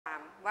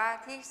ว่า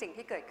ที่สิ่ง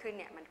ที่เกิดขึ้น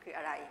เนี่ยมันคือ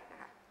อะไรนะ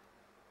คะ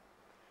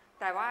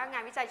แต่ว่างา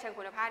นวิจัยเชิง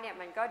คุณภาพเนี่ย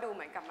มันก็ดูเห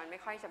มือนกับมันไม่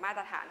ค่อยจะมาต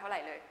รฐานเท่าไหร่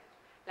เลย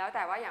แล้วแ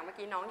ต่ว่าอย่างเมื่อ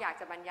กี้น้องอยาก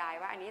จะบรรยาย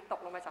ว่าอันนี้ตก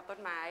ลงมาจากต้น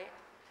ไม้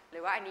หรื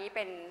อว่าอันนี้เ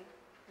ป็น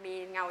มี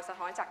เงาสะ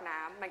ท้อนจากน้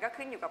ำมันก็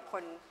ขึ้นอยู่กับค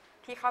น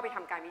ที่เข้าไปท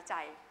ำการวิ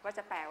จัยว่าจ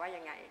ะแปลว่า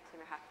ยังไงใช่ไ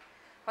หมคะ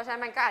เพราะฉะนั้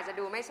นมันก็อาจจะ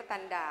ดูไม่สแต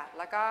นดาร์ด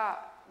แล้วก็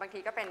บางที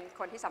ก็เป็น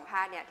คนที่สัมภ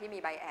าษณ์เนี่ยที่มี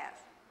ไบแอส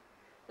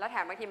แล้วแถ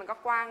มบางทีมันก็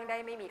กว้างได้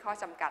ไม่มีข้อ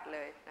จำกัดเล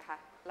ยนะคะ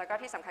แล้วก็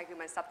ที่สำคัญคือ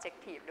มัน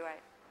subjective ด้วย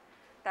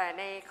แต่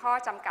ในข้อ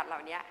จำกัดเหล่า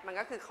นี้มัน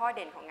ก็คือข้อเ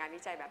ด่นของงาน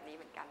วิจัยแบบนี้เ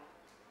หมือนกัน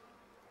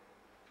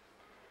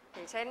อ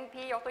ย่างเช่น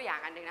พี่ยกตัวอย่าง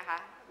อันหนึ่งนะคะ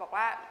บอก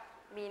ว่า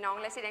มีน้อง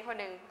resident คน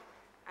หนึ่ง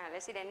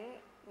resident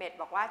med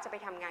บอกว่าจะไป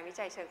ทำงานวิ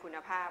จัยเชิงคุณ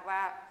ภาพว่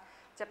า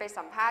จะไป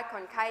สัมภาษณ์ค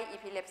นไข้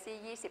epilepsy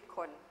 20 ค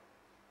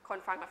น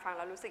ฟังแ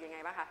ล้วรู้สึกยังไง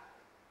บ้างคะ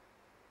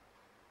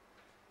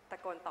ตะ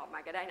โกนตอบมา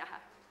ก็ได้นะคะ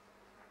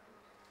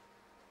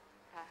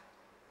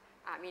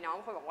มีน้อง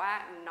คนบอกว่า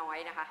น้อย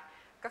นะคะ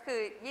ก็คือ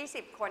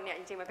20 คนเนี่ย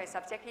จริงๆมันเป็น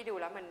subject ที่ดู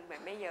แล้วมันเหมือ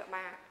นไม่เยอะม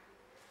าก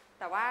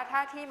แต่ว่าถ้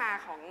าที่มา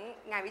ของ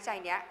งานวิจัย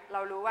เนี้ยเร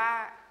ารู้ว่า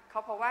เข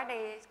าพบว่าใน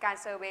การ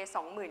เซอร์เวย์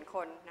 20,000 ค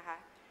นนะคะ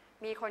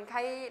มีคนไ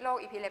ข้โรค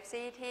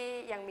epilepsy ที่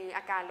ยังมี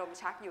อาการลม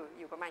ชักอ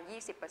ยู่ประมาณ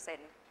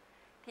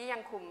 20% ที่ยั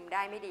งคุมไ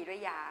ด้ไม่ดีด้วย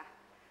ยา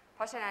เพ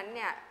ราะฉะนั้นเ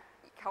นี่ย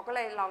เขาก็เล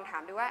ยลองถา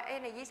มดูว่า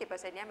ใน 20%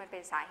 เนี่ยมันเป็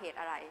นสาเหตุ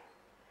อะไร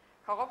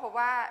เขาก็พบ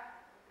ว่า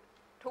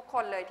ทุกค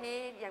นเลยที่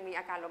ยังมี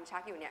อาการลมชั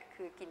กอยู่เนี่ย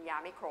คือกินยา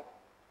ไม่ครบ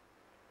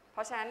เพร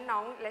าะฉะนั้นน้อ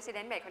ง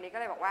resident med คนนี้ก็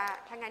เลยบอกว่า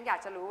ถ้างั้นอยาก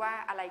จะรู้ว่า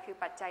อะไรคือ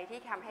ปัจจัยที่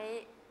ทำให้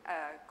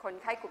คน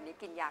ไข้กลุ่มนี้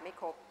กินยาไม่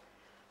ครบ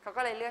เขา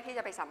ก็เลยเลือกที่จ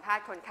ะไปสัมภาษ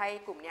ณ์คนไข้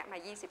กลุ่มนี้มา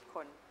20 ค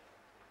น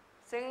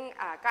ซึ่ง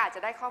ก็อาจจ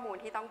ะได้ข้อมูล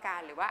ที่ต้องการ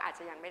หรือว่าอาจ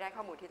จะยังไม่ได้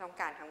ข้อมูลที่ต้อง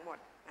การทั้งหมด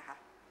นะคะ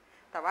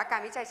แต่ว่ากา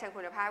รวิจัยเชิง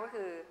คุณภาพก็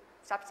คือ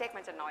subject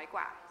มันจะน้อยก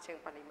ว่าเชิง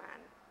ปริมาณ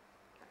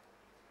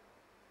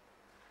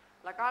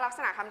แล้วก็ลักษ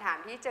ณะคำถาม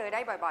ที่เจอได้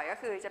บ่อยๆก็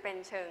คือจะเป็น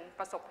เชิง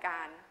ประสบก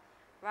ารณ์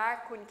ว่า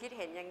คุณคิดเ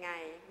ห็นยังไง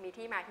มี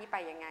ที่มาที่ไป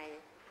ยังไง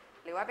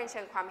หรือว่าเป็นเ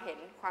ชิงความเห็น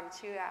ความเ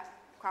ชื่อ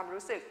ความ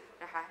รู้สึก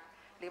นะคะ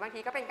หรือบางที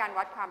ก็เป็นการ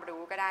วัดความ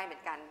รู้ก็ได้เหมื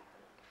อนกัน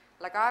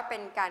แล้วก็เป็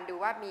นการดู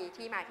ว่ามี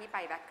ที่มาที่ไป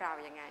แบ็กกราว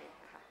ด์ยังไง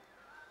นะคะ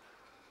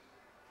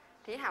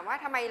ทีนี้ถามว่า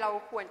ทำไมเรา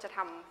ควรจะท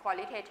ำ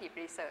Qualitative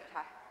Research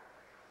ค่ะ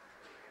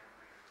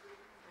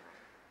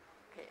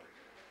โอเค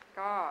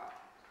ก็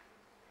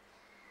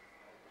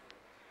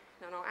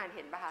น้องๆอ่านเ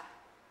ห็นป่ะคะ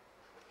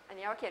อัน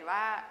นี้เขาเขียนว่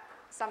า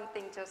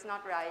something just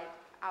not right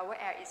our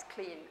air is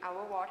clean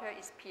our water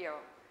is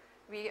pure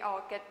we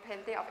all get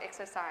plenty of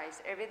exercise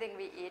everything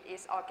we eat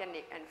is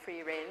organic and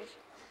free range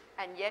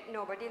and yet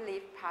nobody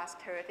live past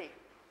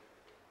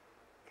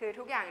 30คือ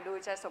ทุกอย่างดู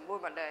จะสมบูร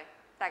ณ์หมดเลย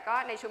แต่ก็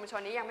ในชุมช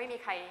นนี้ยังไม่มี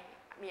ใคร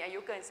มีอายุ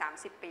เกิน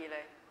30 ปีเล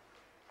ย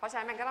เพราะฉะ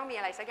นั้นมันก็ต้องมี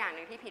อะไรสักอย่างห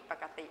นึ่งที่ผิดป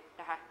กติ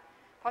นะคะ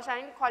เพราะฉะนั้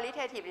น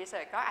Qualitative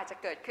Research ก็อาจจะ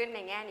เกิดขึ้นใน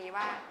แง่นี้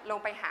ว่าลง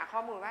ไปหาข้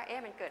อมูลว่า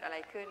มันเกิดอะไร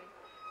ขึ้น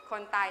ค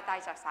นตาย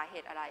จากสาเห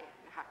ตุอะไร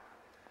นะคะ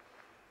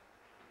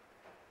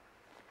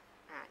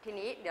ที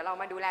นี้เดี๋ยวเรา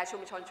มาดูแลชุ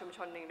มช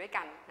นหนึ่งด้วย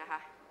กันนะคะ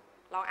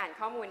ลองอ่าน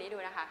ข้อมูลนี้ดู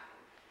นะคะ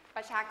ป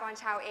ระชากร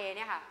ชาวเเ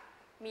นี่ยค่ะ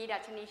มีดั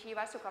ชนีชีว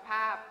สุขภ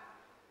าพ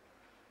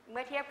เ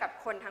มื่อเทียบกับ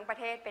คนทั้งประ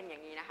เทศเป็นอย่า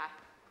งนี้นะคะ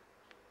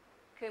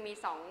คือมี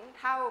2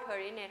 เท่า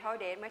perinatal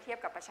death เมื่อเทียบ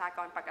กับประชาก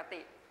รปก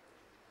ติ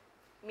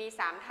มี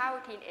3 เท่า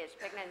teenage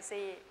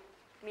pregnancy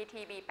มี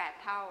TB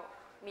 8 เท่า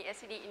มี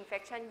STD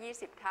infection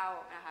 20 เท่า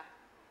นะคะ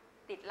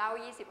ติดเหล้า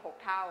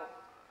26 เท่า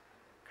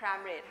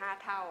crime rate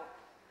 5 เท่า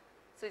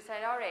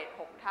suicidal rate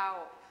 6 เท่า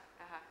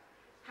นะคะ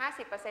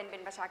 50% เป็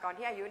นประชากร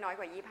ที่อายุน้อย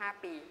กว่า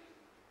25 ปี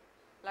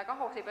แล้วก็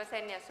 60%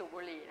 เนี่ยสูบบุ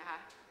หรี่นะคะ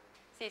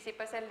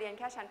 40% เรียนแ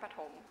ค่ชั้นประถ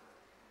ม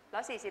แล้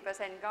ว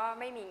 40% ก็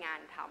ไม่มีงา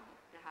นท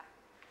ำนะคะ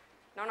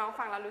น้องๆ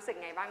ฟังแล้วรู้สึก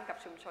ไงบ้างกับ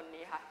ชุมชน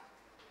นี้คะ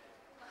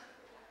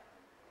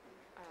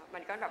มั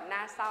นก็แบบน่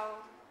าเศร้า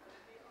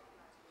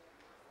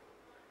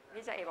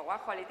พี่จะบอกว่า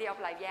quality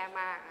of life แย่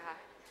มากนะคะ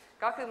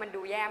ก็คือมัน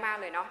ดูแย่มาก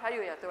เลยเนาะถ้าอ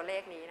ยู่จากตัวเล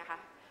ขนี้นะคะ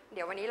เ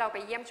ดี๋ยววันนี้เราไป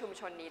เยี่ยมชุม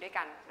ชนนี้ด้วย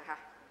กันนะคะ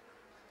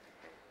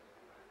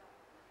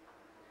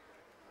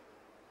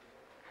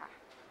ค่ะ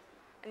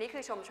อันนี้คื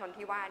อชุมชน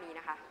ที่ว่านี้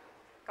นะคะ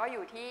ก็อ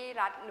ยู่ที่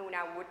รัฐนูน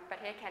าวูดประ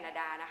เทศแคนาด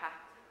านะคะ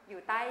อ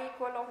ยู่ใต้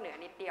ขั้วโลกเหนือ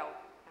นิดเดียว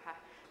นะคะ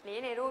นี้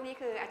ในรูปนี้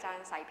คืออาจาร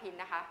ย์สายพิน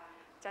นะคะ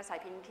อาจารย์สาย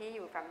พินที่อ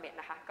ยู่แฟมเบ็ด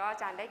นะคะก็อา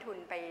จารย์ได้ทุน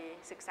ไป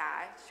ศึกษา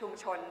ชุม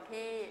ชน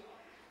ที่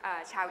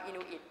ชาวอิ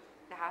นูอิต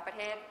นะคะประเ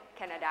ทศแ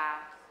คนาดา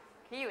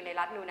ที่อยู่ใน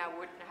รัฐนูนา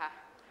วูดนะคะ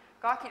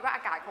ก็คิดว่าอ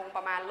ากาศคงป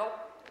ระมาณ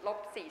ลบ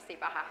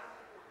40อะค่ะ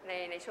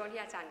ในช่วง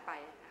ที่อาจารย์ไป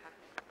นะคะ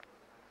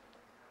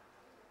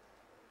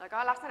แล้วก็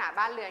ลักษณะ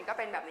บ้านเรือนก็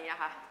เป็นแบบนี้น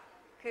ะคะ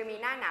คือมี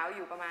หน้าหนาวอ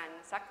ยู่ประมาณ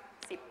สัก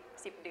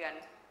10 เดือน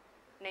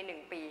ใน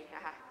1 ปีน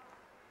ะคะ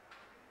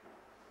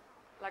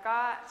แล้วก็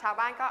ชาว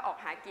บ้านก็ออก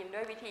หากินด้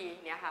วยวิธี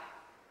นี้ค่ะ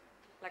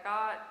แล้ว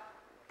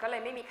ก็เล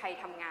ยไม่มีใคร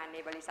ทำงานใน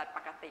บริษัทป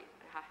กติ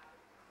นะคะ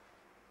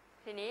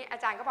ทีนี้อา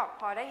จารย์ก็บอก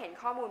พอได้เห็น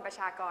ข้อมูลประ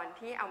ชากร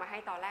ที่เอามาให้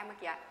ตอนแรกเมื่อ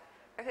กี้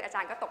ก็คืออาจา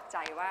รย์ก็ตกใจ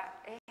ว่า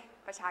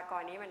ประชาก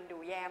รนี้มันดู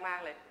แย่มาก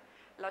เลย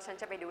แล้วฉัน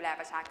จะไปดูแล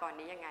ประชากร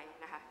นี้ยังไง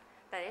นะคะ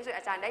แต่ในที่สุด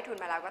อาจารย์ได้ทุน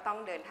มาแล้วก็ต้อง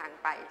เดินทาง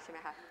ไปใช่ไหม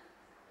คะ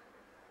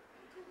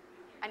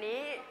อัน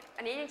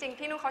นี้จริงๆ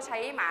ที่นู่นเขาใช้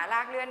หมาล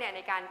ากเลื่อนเนี่ยใ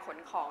นการขน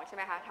ของใช่ไห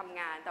มคะทำ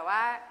งานแต่ว่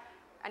า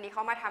อันนี้เข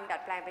ามาทำดั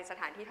ดแปลงเป็นส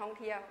ถานที่ท่อง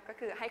เที่ยวก็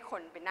คือให้ค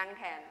นไปนั่ง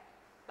แทน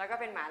แล้วก็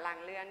เป็นหมาลาก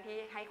เลื่อนที่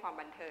ให้ความ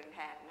บันเทิงแท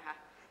นนะคะ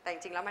แต่จ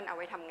ริงๆแล้วมันเอาไ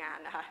ว้ทำงาน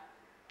นะคะ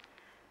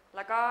แ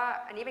ล้วก็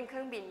อันนี้เป็นเค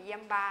รื่องบินเยี่ย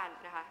มบ้าน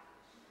นะคะ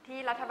ที่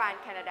รัฐบาล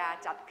แคนาดา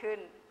จัดขึ้น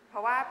เพรา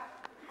ะว่า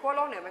ขั้วโล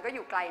กเหนือมันก็อ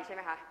ยู่ไกลใช่ไห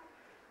มคะ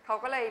เขา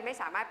ก็เลยไม่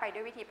สามารถไปด้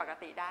วยวิธีปก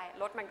ติได้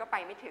รถมันก็ไป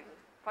ไม่ถึง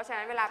เพราะฉะ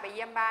นั้นเวลาไปเ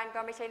ยี่ยมบ้านก็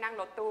ไม่ใช่นั่ง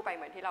รถตู้ไปเ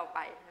หมือนที่เราไป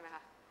ใช่ไหมค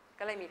ะ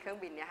ก็เลยมีเครื่อง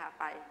บินเนี่ยค่ะ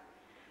ไป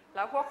แ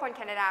ล้วพวกคนแ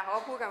คนาดาเขา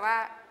ก็พูดกันว่า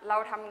เรา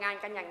ทำงาน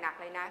กันอย่างหนัก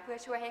เลยนะเพื่อ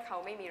ช่วยให้เขา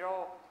ไม่มีโร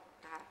ค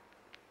นะคะ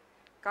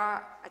ก็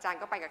อาจารย์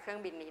ก็ไปกับเครื่อ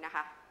งบินนี้นะค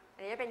ะอั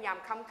นนี้เป็นยาม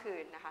ค่ำคื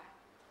นนะคะ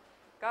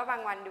ก็บา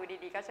งวันดู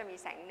ดีๆก็จะมี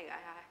แสงเหนือ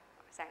ค่ะ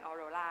แสงออโ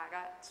รรา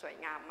ก็สวย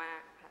งามมา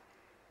กค่ะ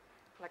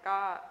แล้วก็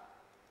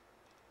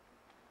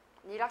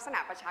นี่ลักษณะ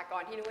ประชาก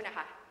รที่นู่นนะ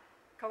คะ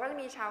เขาก็จะ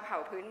มีชาวเผ่า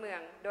พื้นเมือ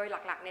งโดย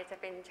หลักๆเนี่ยจะ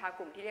เป็นชาวก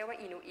ลุ่มที่เรียกว่า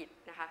อินูอิต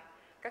นะคะ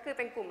ก็คือเ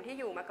ป็นกลุ่มที่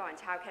อยู่มาก่อน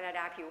ชาวแคนาด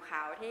าผิวข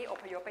าวที่อ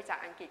พยพไปจาก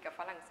อังกฤษกับ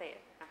ฝรั่งเศส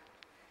นะ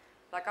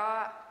แล้วก็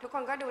ทุกค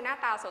นก็ดูหน้า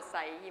ตาสดใส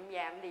ยิ้มแ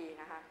ย้มดี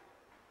นะคะ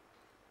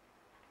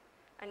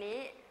อันนี้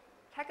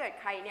ถ้าเกิด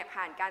ใครเนี่ย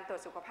ผ่านการตรว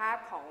จสุขภาพ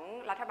ของ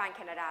รัฐบาลแ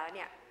คนาดาแล้วเ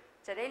นี่ย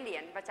จะได้เหรีย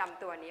ญประจ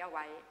ำตัวนี้เอาไ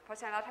ว้เพราะ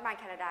ฉะนั้นรัฐบาล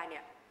แคนาดาเนี่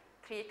ย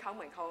ทรีตเขาเห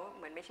มื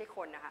อนไม่ใช่ค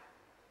นนะคะ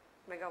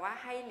เหมือนกับว่า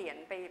ให้เหรียญ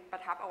ไปปร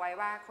ะทับเอาไว้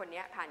ว่าคน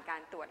นี้ผ่านกา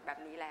รตรวจแบบ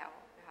นี้แล้ว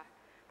นะคะ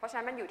เพราะฉะ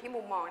นั้นมันอยู่ที่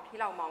มุมมองที่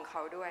เรามองเข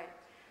าด้วย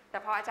แต่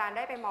พออาจารย์ไ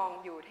ด้ไปมอง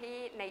อยู่ที่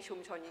ในชุม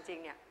ชนจริง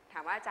ๆเนี่ยถา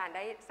มว่าอาจารย์ไ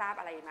ด้ทราบ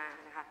อะไรมา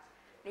นะคะ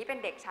นี่เป็น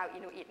เด็กชาวอิ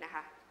นูอิตนะค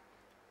ะ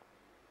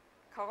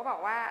เขาก็บอก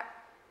ว่า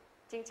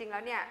จริงๆแล้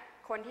วเนี่ย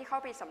คนที่เข้า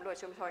ไปสำรวจ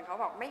ชุมชนเขา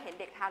บอกไม่เห็น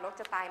เด็กทารก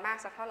จะตายมาก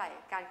สักเท่าไหร่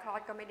การคลอ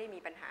ดก็ไม่ได้มี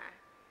ปัญหา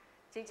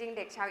จริงๆเ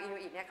ด็กชาวอินู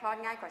อิตเนี่ยคลอด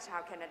ง่ายกว่าชา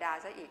วแคนาดา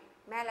ซะอีก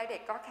แม่และเด็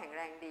กก็แข็งแ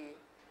รงดี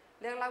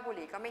เรื่องเหล้าบุห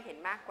รี่ก็ไม่เห็น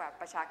มากกว่า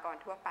ประชากร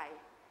ทั่วไป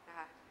นะค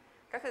ะ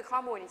ก็คือข้อ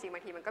มูลจริงๆบา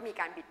งทีมันก็มี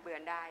การบิดเบือ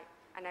นได้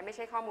อันนั้นไม่ใ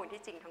ช่ข้อมูล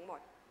ที่จริงทั้งหม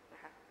ดน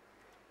ะคะ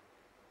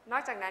นอ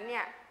กจากนั้นเนี่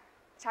ย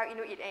ชาวอิ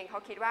นูอิตเองเขา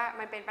คิดว่า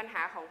มันเป็นปัญห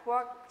าของพว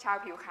กชาว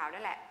ผิวขาว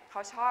นั่นแหละเข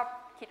าชอบ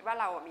คิดว่า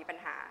เรามีปัญ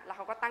หาแล้วเ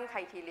ขาก็ตั้งไคร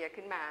ทีเรีย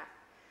ขึ้นมา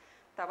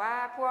แต่ว่า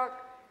พวก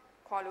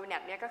ควอลูเน็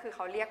ตเนี่ยก็คือเข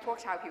าเรียกพวก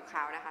ชาวผิวข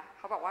าวนะคะเ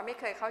ขาบอกว่าไม่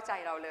เคยเข้าใจ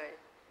เราเลย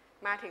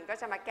มาถึงก็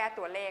จะมาแก้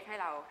ตัวเลขให้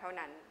เราเท่า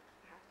นั้น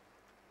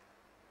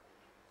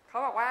เขา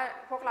บอกว่า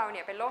พวกเราเ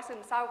นี่ยเป็นโรคซึ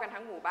มเศร้ากัน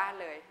ทั้งหมู่บ้าน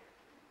เลย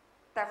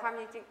แต่คว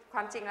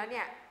ามจริงแล้วเ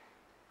นี่ย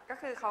ก็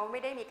คือเขาไม่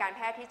ได้มีการแพ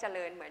ทย์ที่เจ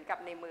ริญเหมือนกับ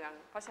ในเมือง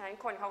เพราะฉะนั้น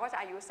คนเขาก็จะ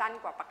อายุสั้น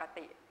กว่าปก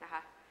ตินะค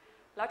ะ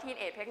แล้วทีน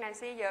เอจเพรกแนน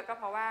ซี่เยอะก็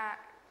เพราะว่า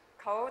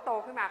เขาโต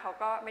ขึ้นมาเขา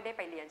ก็ไม่ได้ไ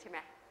ปเรียนใช่ไหม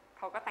เ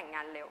ขาก็แต่งง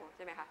านเร็วใ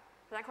ช่ไหมคะ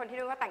เพราะฉะนั้นคนที่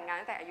รู้ก็แต่งงาน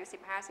ตั้งแต่อายุ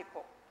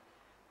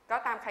15-16ก็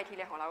ตามไครทีเ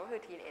รียของเราก็คื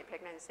อทีนเอจเพร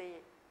กแนนซี่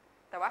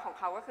แต่ว่าของ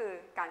เขาก็คือ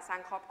การสร้า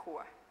งครอบครัว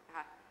นะค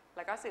ะแ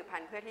ล้วก็สืบพั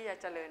นธุ์เพื่อที่จะ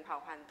เจริญเผ่า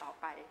พันธุ์ต่อ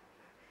ไป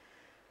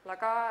แล้ว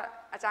ก็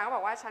อาจารย์ก็บ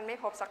อกว่าฉันไม่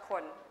พบสักค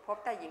นพบ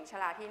แต่หญิงช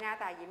ราที่หน้า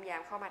ตายิ้มแย้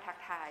มเข้ามาทัก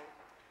ทาย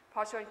พอ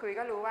ชวนคุย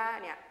ก็รู้ว่า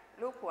เนี่ย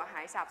ลูกผัวหา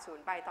ยสาบสูญ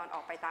ไปตอนอ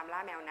อกไปตามล่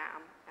าแมวน้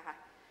ำนะคะ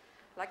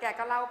แล้วแก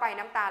ก็เล่าไป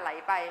น้ำตาไหล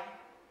ไป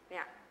เ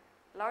นี่ย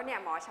แล้วเนี่ย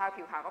หมอชาว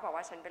ผิวขาวก็บอก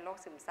ว่าฉันเป็นโรค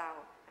ซึมเศร้า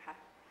นะคะ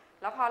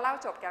แล้วพอเล่า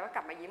จบแกก็ก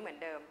ลับมายิ้มเหมือน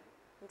เดิม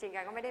จริงๆแก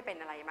ก็ไม่ได้เป็น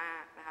อะไรมา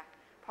กนะคะ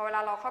พอเวลา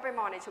เราเข้าไป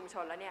มองในชุมช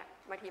นแล้วเนี่ย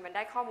บางทีมันไ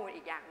ด้ข้อมูล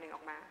อีกอย่างหนึ่งอ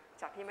อกมา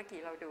จากที่เมื่อกี้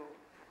เราดู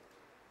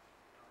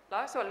แล้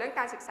วส่วนเรื่อง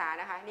การศึกษา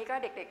นะคะนี่ก็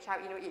เด็กๆชาว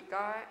อินูอิต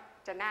ก็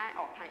จะน่า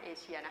ออกทางเอ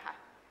เชียนะคะ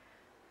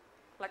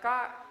แล้วก็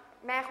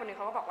แม่คนหนึ่งเ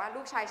ขาก็บอกว่า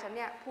ลูกชายฉันเ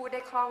นี่ยพูดได้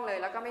คล่องเลย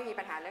แล้วก็ไม่มี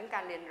ปัญหาเรื่องก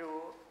ารเรียนรู้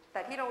แต่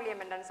ที่โรงเรียน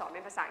มันดันสอนเ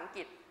ป็นภาษาอังก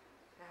ฤษ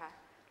นะคะ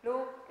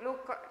ลูก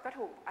ก็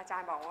ถูกอาจา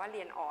รย์บอกว่าเ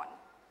รียนอ่อน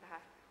นะคะ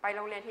ไปโ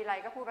รงเรียนทีไร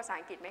ก็พูดภาษา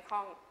อังกฤษไม่คล่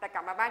องแต่ก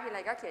ลับมาบ้านทีไร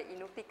ก็เขียนอิ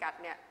นุกติกัด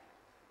เนี่ย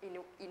อิ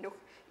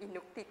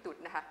นุกติตุด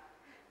นะคะ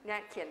เนี่ย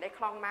เขียนได้ค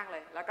ล่องมากเล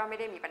ยแล้วก็ไม่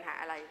ได้มีปัญหา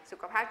อะไรสุ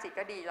ขภาพจิต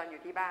ก็ดีตอนอ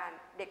ยู่ที่บ้าน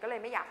เด็กก็เลย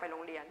ไม่อยากไปโร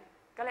งเรียน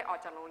ก็เลยออก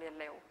จากโรงเรียน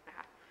เร็วนะค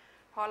ะ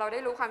พอเราได้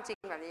รู้ความจริง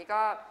แบบนี้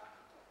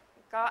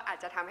ก็อาจ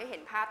จะทำให้เห็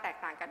นภาพแตก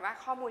ต่างกันว่า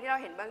ข้อมูลที่เรา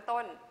เห็นเบื้อง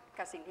ต้น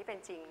กับสิ่งที่เป็น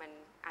จริงมัน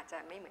อาจจะ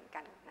ไม่เหมือน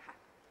กันนะคะ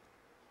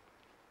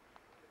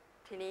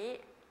ทีนี้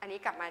อันนี้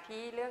กลับมา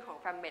ที่เรื่องของ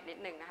FAMED นิด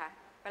หนึ่งนะคะ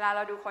เวลาเร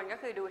าดูคนก็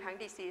คือดูทั้ง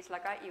disease แล้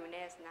วก็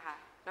illness นะคะ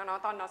น้อง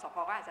ๆตอนนสพ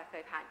ก็อาจจะเค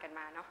ยผ่านกัน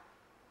มาเนาะ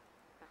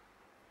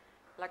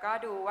แล้วก็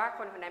ดูว่าค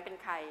นคนนั้นเป็น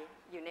ใคร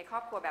อยู่ในครอ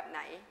บครัวแบบไห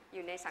นอ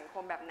ยู่ในสังค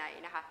มแบบไหน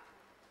นะคะ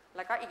แ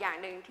ล้วก็อีกอย่าง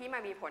หนึ่งที่มา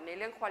มีผลในเ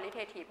รื่อง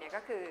qualitative เนี่ย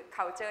ก็คือ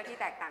culture ที่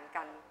แตกต่าง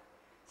กัน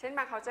เช่นบ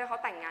าง culture เขา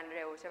แต่งงานเ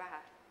ร็วใช่ป่ะค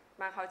ะ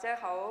บาง culture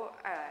เขา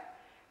อ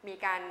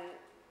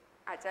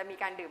าจจะมี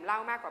การดื่มเหล้า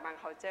มากกว่าบาง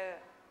culture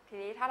ที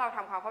นี้ถ้าเราท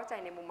ำความเข้าใจ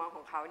ในมุมมองข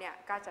องเขาเนี่ย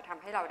ก็จะท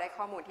ำให้เราได้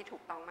ข้อมูลที่ถู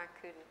กต้องมาก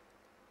ขึ้น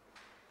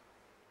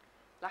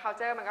แล้ว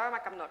culture มันก็ม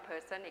ากำหนด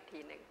person อีกที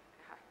หนึ่ง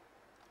นะคะ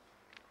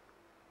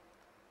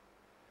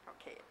โอ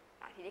เค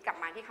ทีนี้กลับ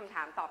มาที่คำถ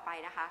ามต่อไป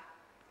นะคะ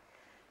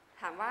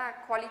ถามว่า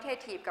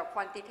qualitative กับ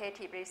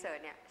quantitative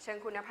research เนี่ยเชิง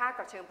คุณภาพ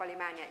กับเชิงปริ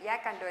มาณเนี่ยแยก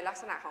กันโดยลัก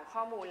ษณะของข้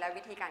อมูลและ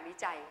วิธีการวิ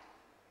จัย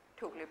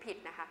ถูกหรือผิด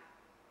นะคะ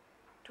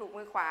ถูก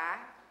มือขวา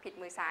ผิด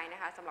มือซ้ายน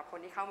ะคะสำหรับคน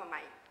ที่เข้ามาให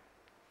ม่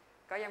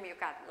ก็ยังมีโอ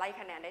กาสไล่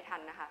คะแนนได้ทั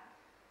นนะคะ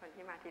คน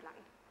ที่มาทีหลัง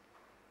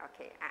โอเค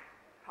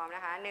พร้อมน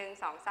ะคะ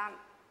1 2 3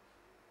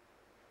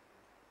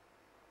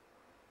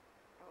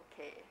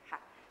 ค่ะ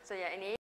ส่วนใหญ่อันนี้